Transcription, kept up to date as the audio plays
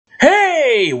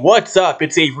Hey, what's up?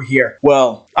 It's Avery here.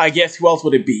 Well, I guess who else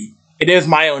would it be? It is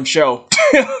my own show.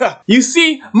 You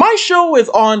see, my show is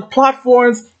on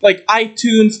platforms like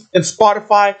iTunes and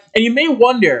Spotify, and you may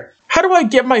wonder, how do I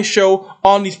get my show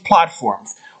on these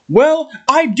platforms? Well,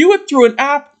 I do it through an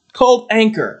app called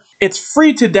Anchor. It's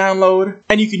free to download,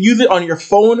 and you can use it on your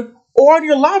phone or on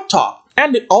your laptop.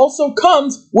 And it also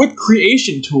comes with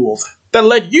creation tools that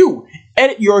let you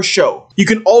edit your show. You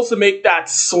can also make that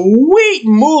sweet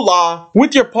moolah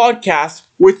with your podcast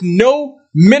with no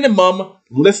minimum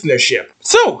listenership.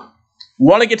 So,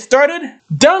 want to get started?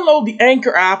 Download the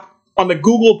Anchor app on the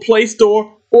Google Play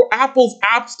Store or Apple's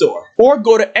App Store, or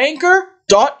go to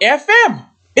anchor.fm.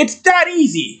 It's that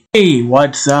easy. Hey,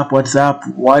 what's up?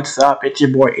 It's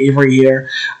your boy Avery here.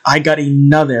 I got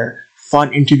another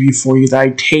fun interview for you that I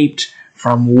taped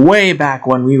from way back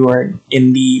when we were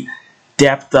in the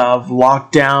depth of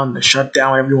lockdown, the shutdown,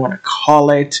 whatever you want to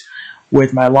call it,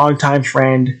 with my longtime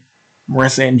friend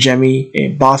Marisa and Ingemi, a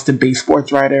Boston-based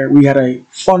sportswriter. We had a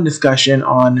fun discussion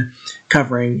on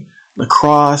covering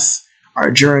lacrosse,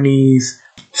 our journeys,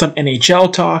 some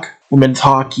NHL talk, women's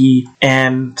hockey,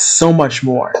 and so much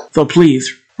more. So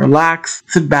please, relax,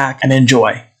 sit back, and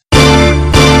enjoy.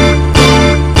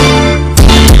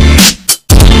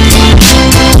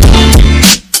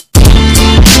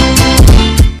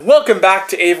 Welcome back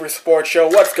to Avery's Sports Show.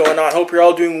 What's going on? Hope you're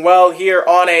all doing well here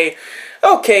on a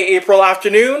April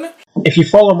afternoon. If you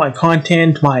follow my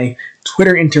content, my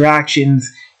Twitter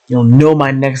interactions, you'll know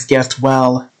my next guest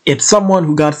well. It's someone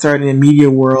who got started in the media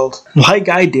world like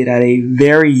I did at a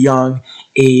very young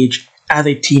age as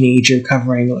a teenager,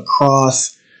 covering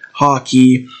lacrosse,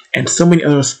 hockey, and so many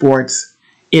other sports.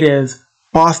 It is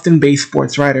Boston-based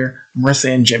sports writer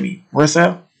Marisa and Ingemi.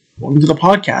 Marisa, welcome to the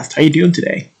podcast. How are you doing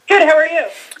today? Good, how are you?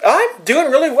 I'm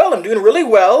doing really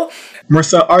well.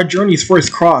 Marisa, our journeys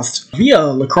first crossed via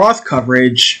lacrosse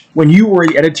coverage when you were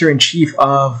the editor-in-chief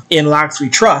of In Lax We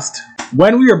Trust.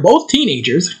 When we were both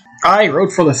teenagers, I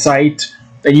wrote for the site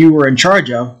that you were in charge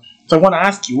of. So I want to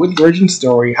ask you, with your origin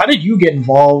story, how did you get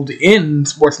involved in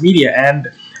sports media,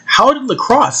 and how did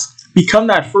lacrosse become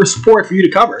that first sport for you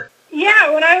to cover?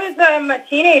 Yeah, when I was a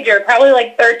teenager, probably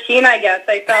like 13, I guess,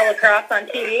 I saw lacrosse on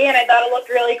TV, and I thought it looked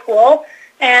really cool.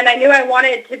 And I knew I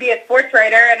wanted to be a sports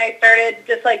writer, and I started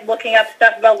just like looking up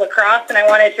stuff about lacrosse, and I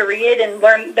wanted to read and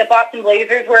learn that Boston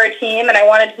Blazers were a team, and I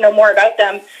wanted to know more about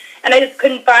them. And I just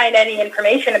couldn't find any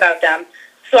information about them.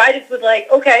 So I just was like,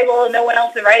 okay, well, no one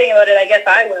else is writing about it, I guess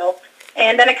I will.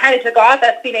 And then it kind of took off.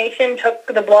 SB Nation took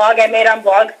the blog I made on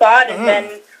Blogspot, and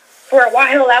then for a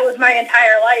while that was my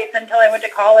entire life until I went to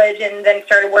college and then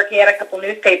started working at a couple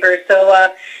newspapers.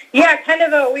 So, yeah, kind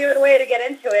of a weird way to get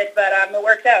into it, but it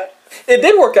worked out. It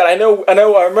did work out. I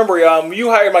remember you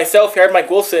hired myself, hired Mike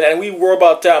Wilson, and we were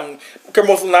about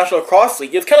most of the National Lacrosse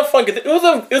League. It's kind of fun because it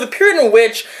was a period in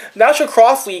which National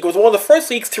Lacrosse League was one of the first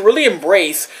leagues to really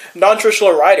embrace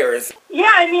non-traditional writers.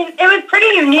 Yeah, I mean, it was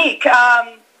pretty unique.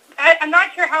 I'm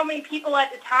not sure how many people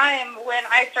at the time when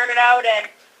I started out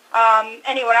and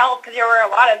anyone else, because there were a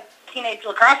lot of teenage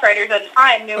lacrosse writers at the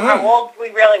time, knew how old we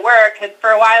really were, because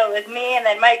for a while it was me, and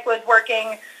then Mike was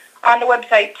working on the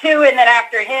website too, and then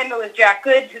after him it was Jack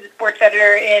Goods, who's a sports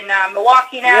editor in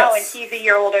Milwaukee now, and he's a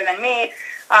year older than me.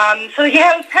 So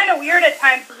yeah, it was kind of weird at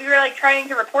times, because we were like trying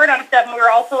to report on stuff, and we were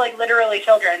also like literally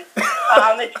children,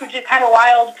 which is kind of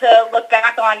wild to look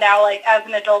back on now, like as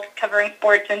an adult covering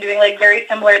sports and doing like very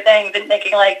similar things and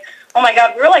thinking like, oh my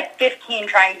God, we were like 15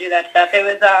 trying to do that stuff. It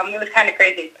was kind of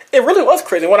crazy. It really was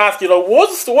crazy. I want to ask you,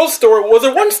 was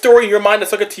there one story in your mind that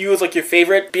stuck out to you as like your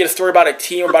favorite, be it a story about a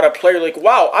team or about a player, like,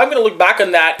 wow, I'm going to look back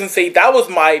on that and say that was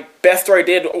my best story I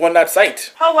did on that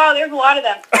site? Oh wow, there's a lot of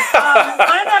them. One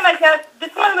of them, I guess,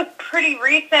 this one was pretty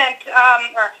recent,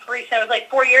 it was like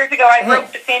 4 years ago. I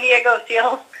broke the San Diego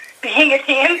Seals being a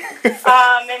team,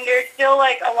 and there's still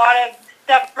like a lot of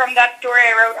stuff from that story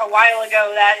I wrote a while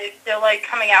ago that is still like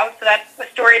coming out. So that's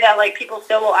a story that like people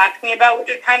still will ask me about, which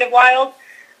is kind of wild.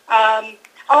 I'll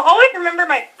always remember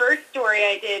my first story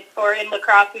I did for In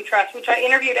Lacrosse We Trust, which I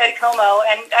interviewed Ed Como,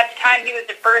 and at the time he was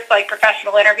the first like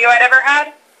professional interview I'd ever had.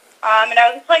 And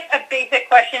I was just like a basic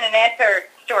question and answer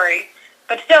story,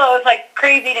 but still it was like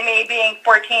crazy to me being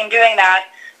 14 doing that.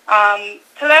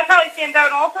 So that probably stands out.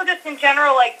 And also just in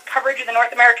general, like coverage of the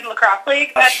North American Lacrosse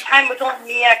League. At the time it was only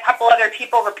me and a couple other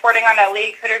people reporting on that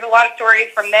league. So there's a lot of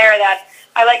stories from there that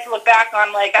I like to look back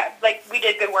on. Like we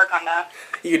did good work on that.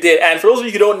 You did. And for those of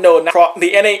you who don't know,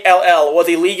 the NALL was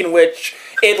a league in which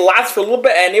it lasted for a little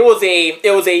bit, and it was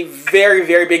a very,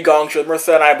 very big gong show.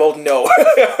 Marisa and I both know.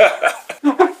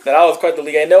 That was quite the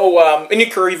league. I know in your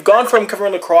career, you've gone from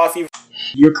covering lacrosse,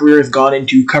 your career has gone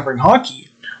into covering hockey.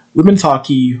 women's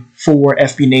hockey for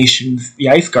SB Nation's The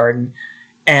Ice Garden,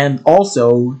 and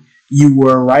also you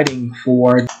were writing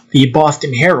for the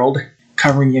Boston Herald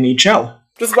covering the NHL.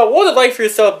 Just about what was it like for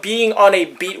yourself being on a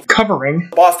beat covering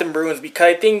Boston Bruins? Because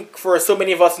I think for so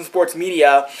many of us in sports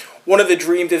media, one of the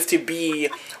dreams is to be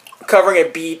covering a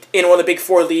beat in one of the big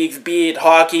four leagues, be it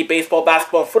hockey, baseball,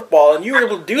 basketball, and football, and you were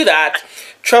able to do that,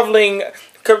 going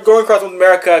across North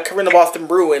America, covering the Boston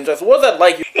Bruins. So what was that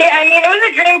like? Yeah, I mean, it was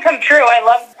a dream come true. I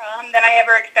loved than I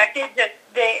ever expected. Just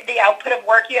the output of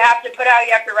work you have to put out.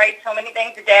 You have to write so many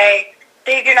things a day.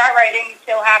 If you're not writing, you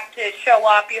still have to show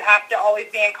up. You have to always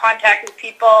be in contact with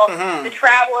people. The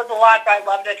travel is a lot, but I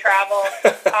love to travel.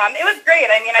 It was great.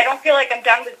 I mean, I don't feel like I'm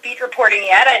done with beat reporting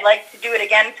yet. I'd like to do it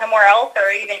again somewhere else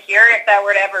or even here if that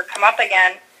were to ever come up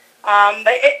again.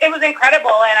 But it was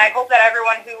incredible, and I hope that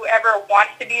everyone who ever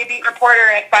wants to be a beat reporter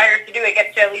and aspires to do it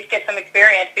gets to at least get some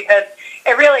experience, because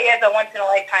it really is a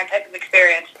once-in-a-lifetime type of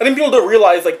experience. I think people don't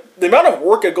realize, like, the amount of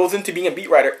work that goes into being a beat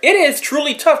writer. It is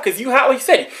truly tough, because you have, like you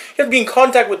said, you have to be in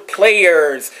contact with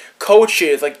players,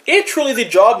 coaches. Like, it truly is a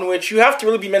job in which you have to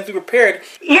really be mentally prepared.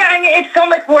 Yeah, I mean, it's so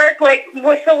much work. Like,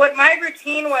 so what my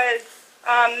routine was,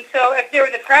 so if there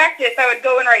was a practice, I would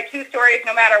go and write 2 stories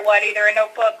no matter what, either a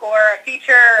notebook or a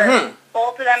feature, or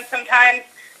both of them sometimes.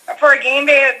 For a game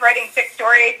day, I was writing 6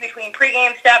 stories between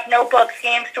pregame stuff, notebooks,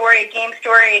 game story,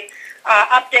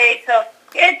 updates. So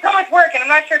it's so much work, and I'm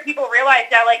not sure people realize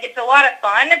that, like, it's a lot of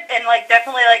fun and, like,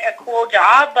 definitely, like, a cool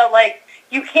job, but, like,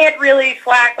 you can't really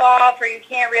slack off or you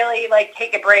can't really, like,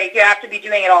 take a break. You have to be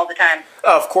doing it all the time.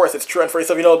 Of course, it's true. And for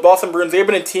yourself, you know, the Boston Bruins, they've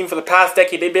been a team for the past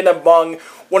decade. They've been among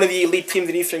one of the elite teams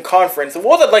in the Eastern Conference. So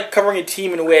what was it like covering a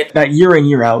team in which that year in,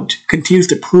 year out continues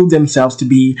to prove themselves to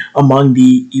be among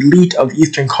the elite of the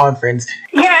Eastern Conference?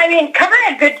 Yeah, I mean,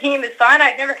 covering a good team is fun.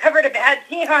 I've never covered a bad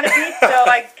team on a beat, so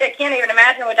I can't even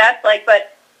imagine what that's like.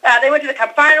 But they went to the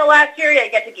Cup final last year. They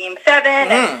get to Game 7,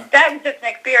 and that was just an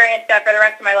experience that for the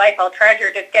rest of my life I'll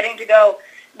treasure, just getting to go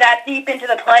that deep into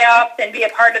the playoffs and be a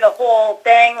part of the whole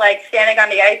thing, like standing on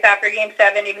the ice after Game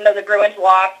 7, even though the Bruins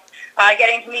lost,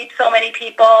 getting to meet so many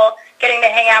people, getting to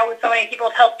hang out with so many people,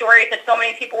 tell stories that so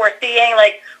many people were seeing.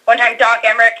 Like, one time Doc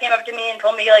Emmerich came up to me and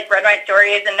told me, like, read my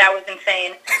stories, and that was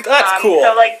insane. That's cool.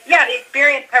 So, like, yeah, the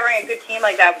experience covering a good team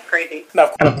like that was crazy.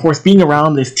 And, of course, being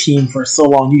around this team for so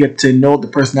long, you get to know what the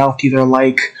personalities are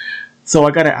like. So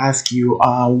I gotta ask you,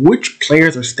 which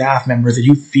players or staff members did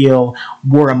you feel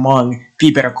were among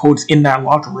the better coaches in that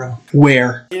locker room?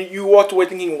 Where? You walked away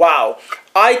thinking, wow,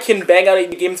 I can bang out a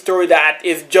game story that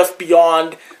is just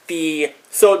beyond the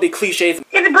cliches.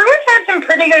 Yeah, the Bruins had some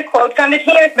pretty good quotes on the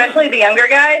team, especially the younger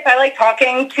guys. I like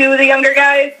talking to the younger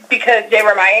guys because they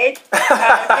were my age.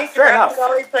 Fair enough. Was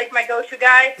always like my go-to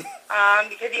guy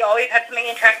because he always had something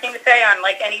interesting to say on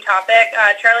like any topic.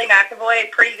 Charlie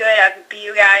McAvoy, pretty good as a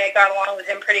BU guy. I got along with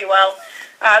him pretty well.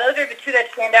 Those are the 2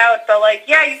 that stand out. But like,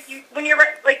 yeah, when you're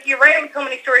writing so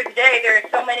many stories a day, there are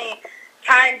so many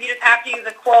times you just have to use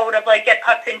a quote of like "get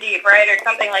pucks in deep," right, or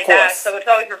something like that. So it's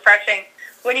always refreshing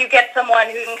when you get someone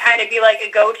who can kind of be like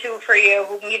a go-to for you,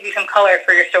 who can give you some color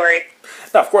for your story.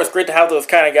 No, of course, great to have those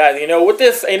kind of guys. With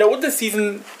this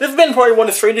season, this has been probably one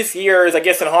of the strangest years, I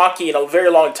guess, in hockey in a very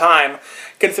long time,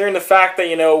 considering the fact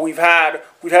that we've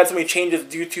had so many changes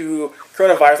due to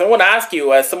coronavirus. I want to ask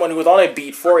you, as someone who was on a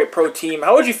beat for a pro team,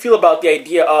 how would you feel about the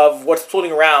idea of what's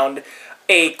floating around?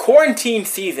 A quarantine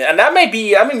season, and that might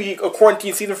be a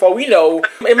quarantine season for all we know.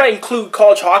 It might include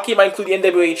college hockey, it might include the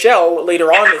NWHL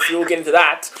later on this year. We'll get into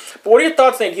that. But what are your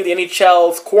thoughts on the idea of the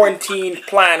NHL's quarantine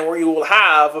plan, where you will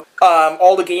have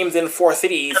all the games in 4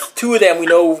 cities, 2 of them we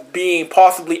know being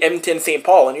possibly Edmonton and St.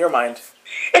 Paul, in your mind?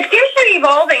 It seems to be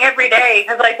evolving every day,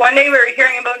 because like one day we were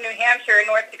hearing about New Hampshire and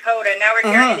North Dakota, and now we're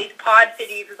hearing these pod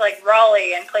cities like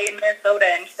Raleigh and Clayton,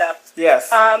 Minnesota and stuff.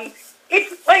 Yes.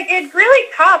 It's really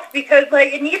tough because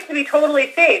like it needs to be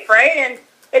totally safe, right? And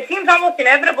it seems almost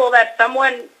inevitable that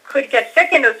someone could get sick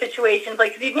in those situations.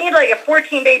 Like, 'cause you need like a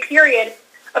 14-day period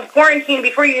of quarantine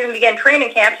before you even begin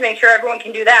training camp to make sure everyone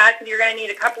can do that, because you're going to need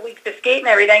a couple weeks to skate and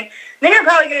everything. And then you're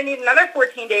probably going to need another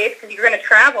 14 days because you're going to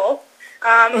travel.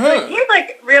 So it seems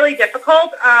like really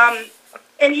difficult.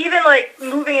 And even like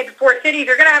moving into 4 cities,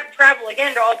 you're going to have to travel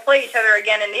again to all play each other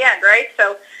again in the end, right?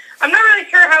 So I'm not really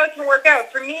sure how it's going to work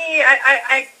out. For me,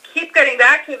 I keep getting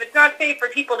back to if it's not safe for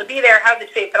people to be there, how's it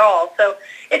safe at all? So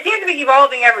it seems to be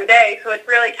evolving every day, so it's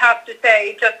really tough to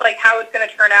say just like how it's going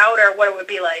to turn out or what it would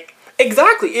be like.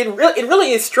 Exactly. It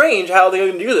really is strange how they're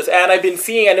going to do this. And I've been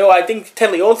seeing, I think Ted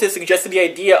Leonsis suggested the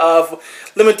idea of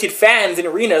limited fans in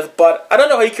arenas, but I don't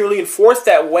know how you can really enforce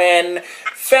that when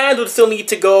fans would still need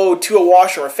to go to a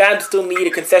washroom, or fans still need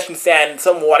a concession stand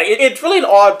somewhat. It's really an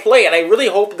odd play, and I really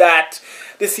hope that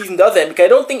this season does end, because I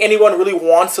don't think anyone really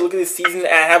wants to look at this season and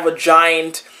have a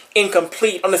giant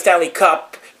incomplete on the Stanley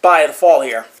Cup by the fall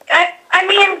here. I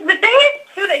mean, the thing is,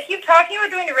 too, they keep talking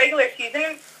about doing a regular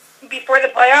season before the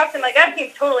playoffs, and, like, that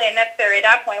seems totally unnecessary at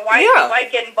that point. Why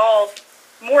get involved?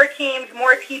 More teams,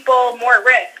 more people, more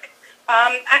risk.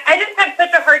 I just have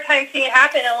such a hard time seeing it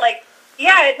happen, and, like,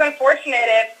 yeah, it's unfortunate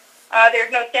if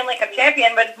there's no Stanley Cup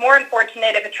champion, but it's more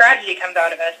unfortunate if a tragedy comes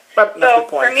out of it. So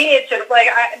for me, it's just like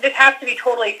this has to be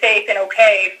totally safe and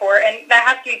okay and that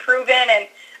has to be proven. And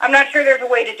I'm not sure there's a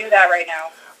way to do that right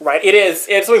now. Right, it is.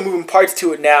 It's really moving parts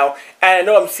to it now, and I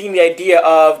know I'm seeing the idea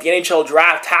of the NHL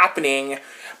draft happening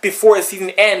before the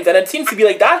season ends, and it seems to be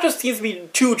like that just seems to be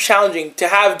too challenging to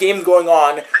have games going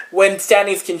on when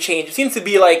standings can change. It seems to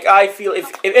be like, I feel,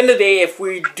 if at the end of the day, if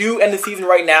we do end the season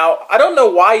right now, I don't know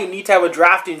why you need to have a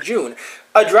draft in June.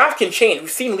 A draft can change. We've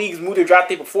seen leagues move their draft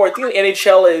date before. I think the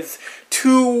NHL is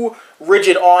too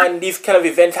rigid on these kind of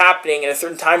events happening in a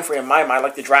certain time frame in my mind,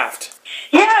 like the draft.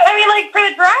 Yeah, I mean, like, for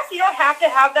the draft, you don't have to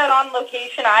have that on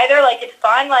location either. Like, it's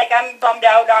fun. Like, I'm bummed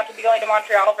out not to be going to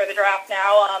Montreal for the draft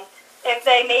now. If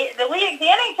they made the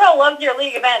NHL loves your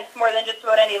league events more than just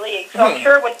about any league. So I'm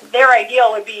sure what their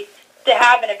ideal would be to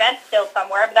have an event still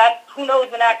somewhere, but who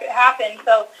knows when that could happen.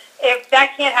 So if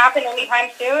that can't happen anytime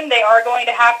soon, they are going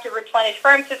to have to replenish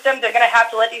farm systems. They're going to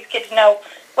have to let these kids know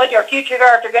what their futures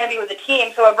are if they're going to be with a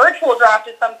team. So a virtual draft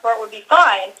of some sort would be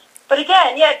fine. But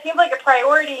again, yeah, it seems like a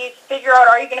priority to figure out,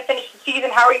 are you going to finish the season?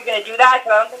 How are you going to do that?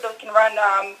 Because I don't think those can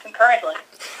run concurrently.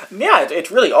 Yeah, it's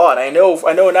really odd. I know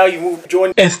now you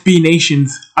joined SB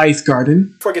Nation's Ice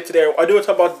Garden. Before I get to there, I do want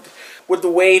to talk about with the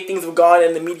way things have gone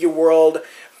in the media world.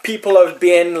 People have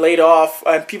been laid off,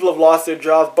 and people have lost their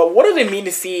jobs. But what does it mean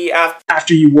to see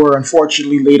after you were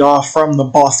unfortunately laid off from the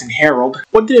Boston Herald?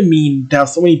 What did it mean to have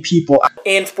so many people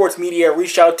in sports media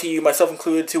reach out to you, myself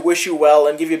included, to wish you well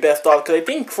and give you best thoughts? Because I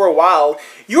think for a while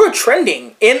you were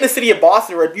trending in the city of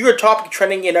Boston, or you were topic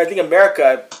trending in, I think,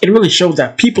 America. It really shows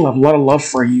that people have a lot of love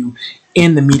for you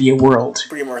in the media world.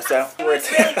 For you, Marisa. It was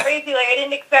really crazy. Like, I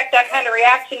didn't expect that kind of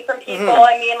reaction from people.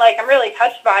 I mean, like, I'm really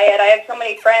touched by it. I have so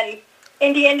many friends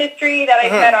in the industry that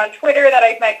I've met on Twitter, that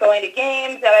I've met going to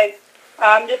games, that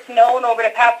I've just known over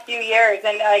the past few years,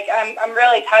 and like I'm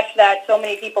really touched that so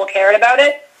many people cared about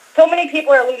it. So many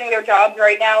people are losing their jobs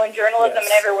right now in journalism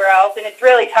and everywhere else, and it's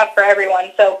really tough for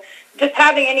everyone. So just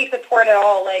having any support at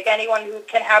all, like anyone who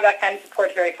can have that kind of support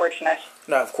is very fortunate.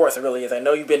 No, of course it really is. I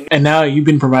know you've been... And now you've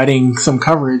been providing some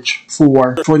coverage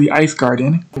for the Ice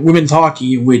Garden, women's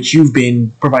hockey, which you've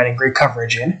been providing great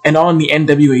coverage in, and on the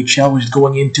NWHL, which is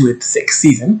going into its 6th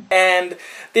season. And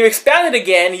they've expanded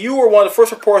again. You were one of the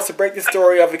first reporters to break the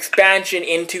story of expansion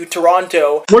into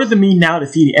Toronto. What does it mean now to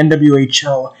see the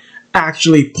NWHL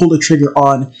actually pull the trigger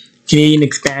on Canadian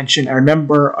expansion? I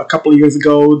remember a couple of years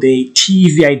ago, they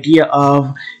teased the idea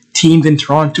of teams in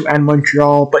Toronto and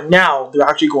Montreal, but now they're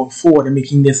actually going forward and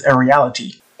making this a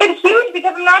reality. It's huge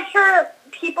because I'm not sure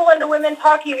people in the women's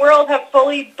hockey world have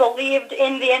fully believed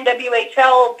in the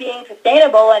NWHL being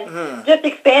sustainable, and just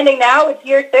expanding now. It's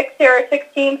year 6. There are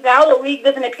 6 teams now. The league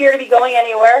doesn't appear to be going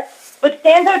anywhere. What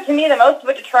stands out to me the most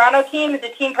about the Toronto team is the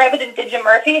team president, Ingemi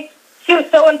Murphy. She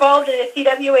was so involved in the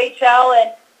CWHL,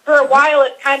 and for a while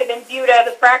it's kind of been viewed as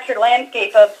a fractured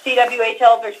landscape of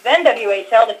CWHL versus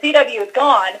NWHL. The CW is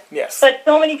gone, but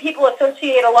so many people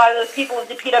associate a lot of those people with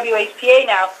the PWHPA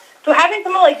now. So having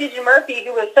someone like Ingemi Murphy,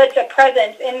 who was such a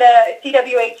presence in the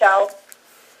CWHL,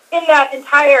 in that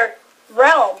entire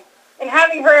realm, and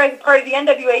having her as part of the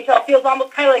NWHL feels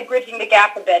almost kind of like bridging the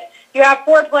gap a bit. You have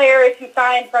 4 players who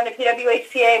signed from the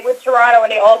PWHPA with Toronto,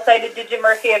 and they all cited Ingemi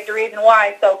Murphy as the reason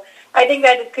why. So I think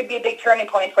that this could be a big turning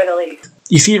point for the league.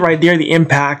 You see it right there, the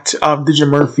impact of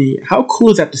Ingemi Murphy. How cool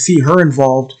is that to see her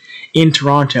involved in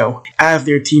Toronto as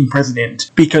their team president?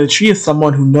 Because she is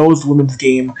someone who knows the women's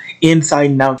game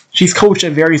inside and out. She's coached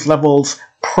at various levels,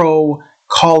 pro,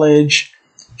 college.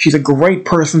 She's a great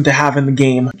person to have in the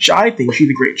game. I think she's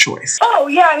a great choice. Oh,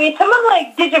 yeah. I mean, someone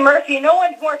like Ingemi Murphy, no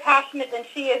one's more passionate than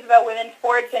she is about women's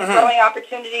sports and growing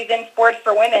opportunities in sports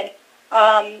for women.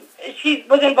 She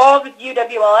was involved with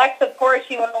UWLX, of course.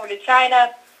 She went over to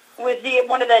China with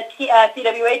one of the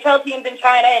CWHL teams in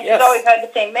China, and she's always had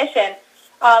the same mission.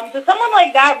 So someone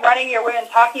like that running your women's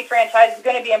hockey franchise is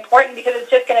going to be important because it's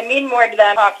just going to mean more to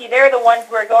them. Hockey, they're the ones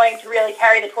who are going to really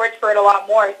carry the torch for it a lot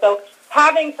more. So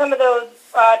having some of those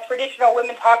traditional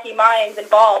women's hockey minds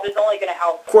involved is only going to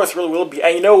help. Of course, it really will be.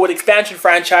 And you know, with expansion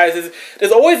franchises,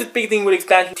 there's always a big thing with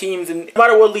expansion teams, and no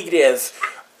matter what league it is,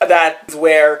 that is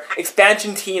where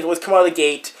expansion teams always come out of the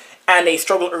gate and they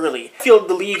struggle early. I feel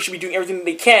the league should be doing everything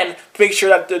they can to make sure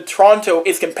that the Toronto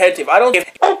is competitive. One thing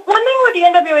with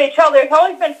the NWHL, there's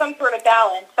always been some sort of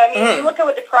balance. I mean, if you look at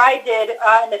what the Pride did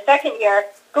in the second year,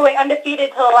 going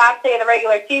undefeated till the last day of the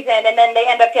regular season, and then they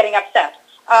end up getting upset.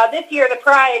 This year, the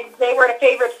Pride, they were the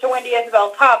favorites to win the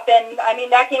Isabel Cup, and, I mean,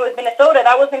 that game with Minnesota,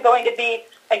 that wasn't going to be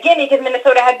a gimme because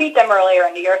Minnesota had beat them earlier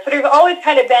in the year. So there's always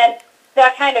kind of been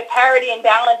that kind of parity and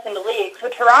balance in the league. So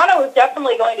Toronto is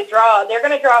definitely going to draw. They're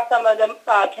going to draw some of the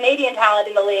Canadian talent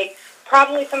in the league,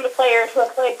 probably some of the players who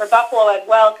have played for Buffalo as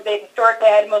well, because they've historically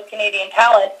had the most Canadian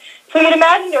talent. So you'd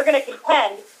imagine they're going to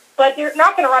contend, but they're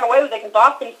not going to run away with it because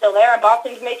Boston's still there, and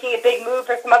Boston's making a big move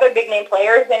for some other big-name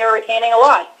players, and they're retaining a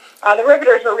lot. The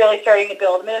Riveters are really starting to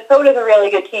build. Minnesota's a really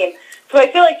good team. So I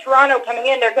feel like Toronto coming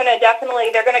in, they're going to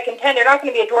contend. They're not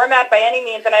going to be a doormat by any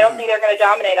means, and I don't think they're going to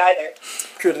dominate either.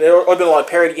 True, there have been a lot of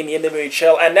parity in the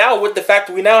NWHL, and now with the fact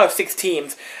that we now have 6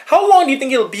 teams, how long do you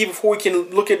think it'll be before we can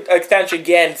look at expansion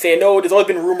again? Say, I know there's always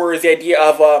been rumors, the idea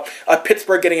of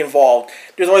Pittsburgh getting involved.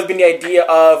 There's always been the idea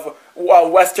of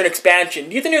Western expansion.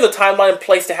 Do you think there's a timeline in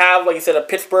place to have, like you said, a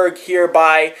Pittsburgh here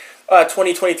by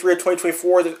 2023 or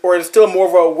 2024, or is it still more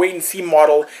of a wait-and-see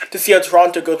model to see how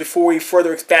Toronto goes before we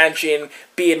further expansion,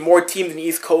 be it more teams in the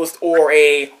East Coast or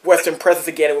a Western presence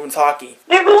again in women's hockey?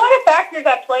 There's a lot of factors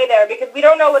at play there because we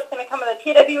don't know what's going to come of the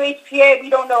PWHPA. We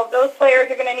don't know if those players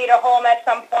are going to need a home at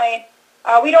some point.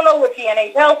 We don't know if the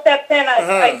NHL steps in.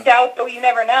 I doubt, though you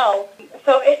never know.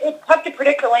 So it's tough to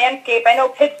predict the landscape. I know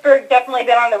Pittsburgh's definitely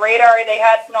been on the radar. They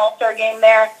had an all-star game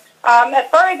there. As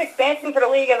far as expansion for the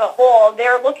league as a whole,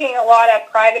 they're looking a lot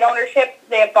at private ownership.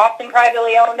 They have Boston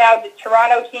privately owned now, the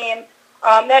Toronto team.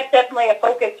 That's definitely a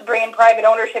focus to bring in private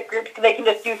ownership groups because they can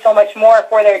just do so much more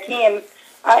for their teams.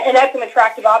 And that's an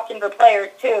attractive option for players,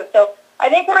 too. So I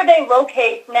think where they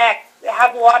locate next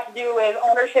has a lot to do with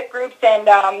ownership groups and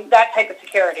that type of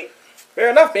security.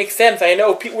 Fair enough, makes sense. I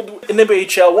know people in the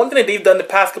NHL, one thing that they've done the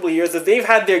past couple of years is they've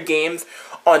had their games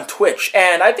on Twitch,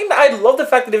 and I think that I love the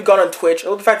fact that they've gone on Twitch. I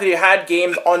love the fact that they've had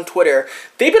games on Twitter.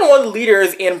 They've been one of the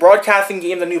leaders in broadcasting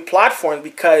games on new platforms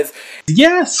because...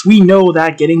 Yes, we know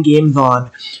that getting games on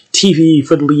TV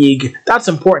for the league, that's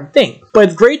an important thing. But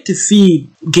it's great to see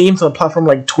games on a platform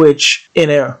like Twitch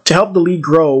to help the league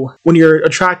grow when you're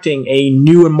attracting a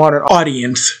new and modern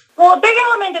audience. Well, a big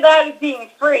element of that is being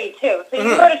free, too. So you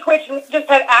can go to Twitch and just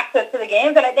have access to the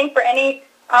games, and I think for any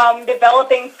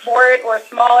developing sport or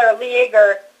smaller league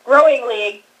or growing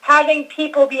league, having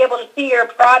people be able to see your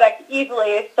product easily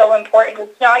is so important.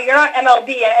 You're not MLB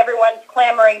and everyone's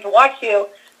clamoring to watch you.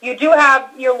 You do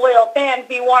have your loyal fans,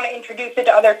 but you want to introduce it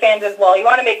to other fans as well. You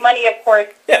want to make money, of course,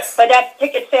 yes, but that's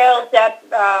ticket sales, that's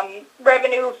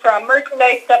revenue from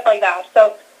merchandise, stuff like that.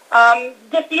 So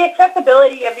just the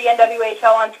accessibility of the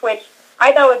NWHL on Twitch,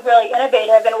 I thought was really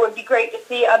innovative, and it would be great to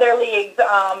see other leagues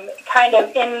kind of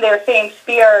in their same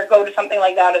sphere go to something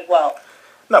like that as well.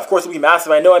 No, of course, it would be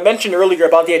massive. I know I mentioned earlier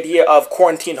about the idea of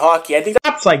quarantine hockey. I think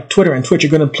apps like Twitter and Twitch are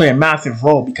going to play a massive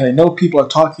role because I know people are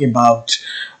talking about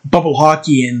bubble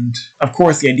hockey and, of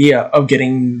course, the idea of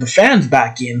getting the fans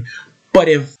back in. But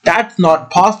if that's not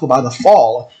possible by the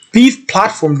fall, these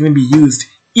platforms are going to be used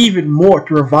even more to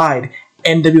provide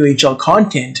NWHL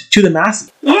content to the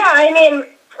masses. Yeah, I mean,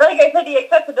 like I said, the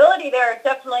accessibility there is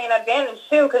definitely an advantage,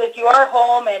 too, because if you are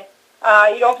home and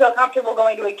you don't feel comfortable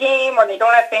going to a game or they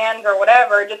don't have fans or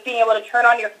whatever, just being able to turn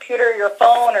on your computer, your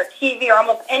phone, or TV, or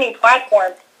almost any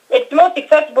platform, it's the most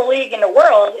accessible league in the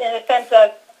world in the sense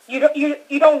of you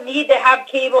don't need to have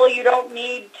cable, you don't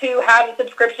need to have a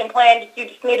subscription plan, you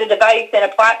just need a device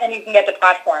and you can get the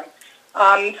platform.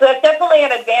 So that's definitely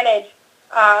an advantage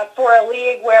for a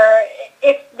league where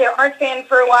if there aren't fans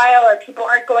for a while or people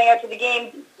aren't going out to the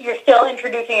games, you're still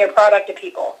introducing your product to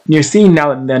people. You're seeing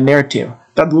now the narrative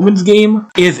that the women's game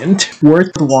isn't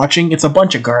worth watching. It's a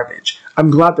bunch of garbage. I'm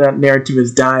glad that narrative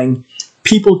is dying.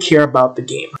 People care about the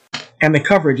game. And the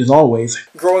coverage is always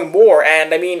growing more.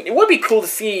 And I mean, it would be cool to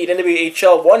see the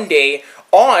NWHL one day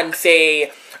on,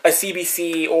 say, a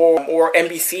CBC or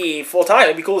NBC full time.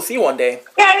 It'd be cool to see one day.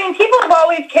 Yeah, I mean, people have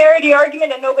always carried the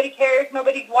argument that nobody cares,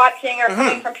 nobody's watching, or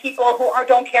coming from people who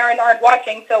don't care and aren't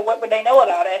watching, so what would they know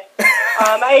about it?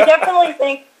 I definitely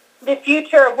think the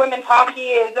future of women's hockey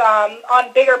is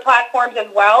on bigger platforms as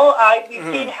well. We've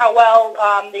seen how well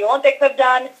the Olympics have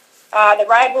done. The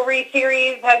rivalry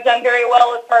series has done very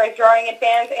well as far as drawing in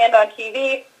fans and on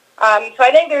TV. So I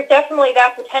think there's definitely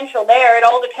that potential there. It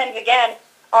all depends, again,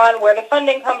 on where the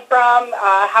funding comes from,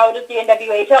 how does the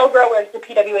NWHL grow, where does the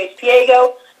PWHPA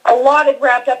go. A lot is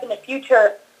wrapped up in the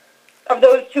future of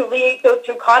those two leagues, those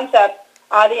two concepts.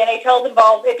 The NHL's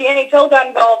involved. If the NHL got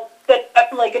involved, that's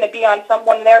definitely going to be on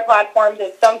one of their platforms.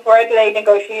 It's some sort that they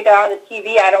negotiate out on the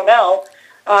TV. I don't know.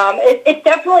 It's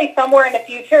definitely somewhere in the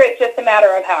future. It's just a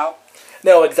matter of how.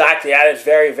 No, exactly. That is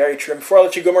very, very true. Before I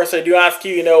let you go, Marissa, I do ask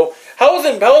you, how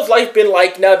has life been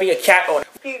like now being a cat owner?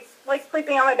 She's like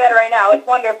sleeping on my bed right now. It's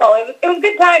wonderful. It was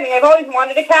good timing. I've always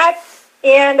wanted a cat,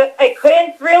 and I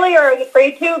couldn't really, or I was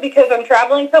afraid to because I'm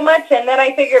traveling so much. And then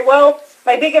I figured, well,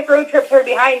 my biggest road trips are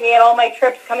behind me, and all my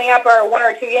trips coming up are 1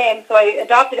 or 2 games. So I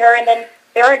adopted her, and then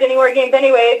there aren't any more games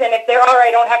anyways, and if there are,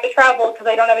 I don't have to travel because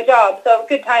I don't have a job. So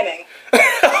good timing.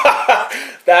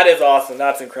 That is awesome.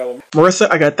 That's incredible.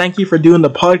 Marissa, I gotta thank you for doing the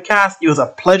podcast. It was a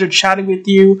pleasure chatting with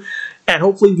you, and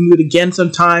hopefully we can do it again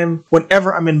sometime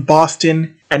whenever I'm in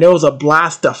Boston. And it was a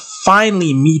blast to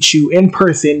finally meet you in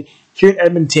person here in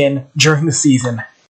Edmonton during the season.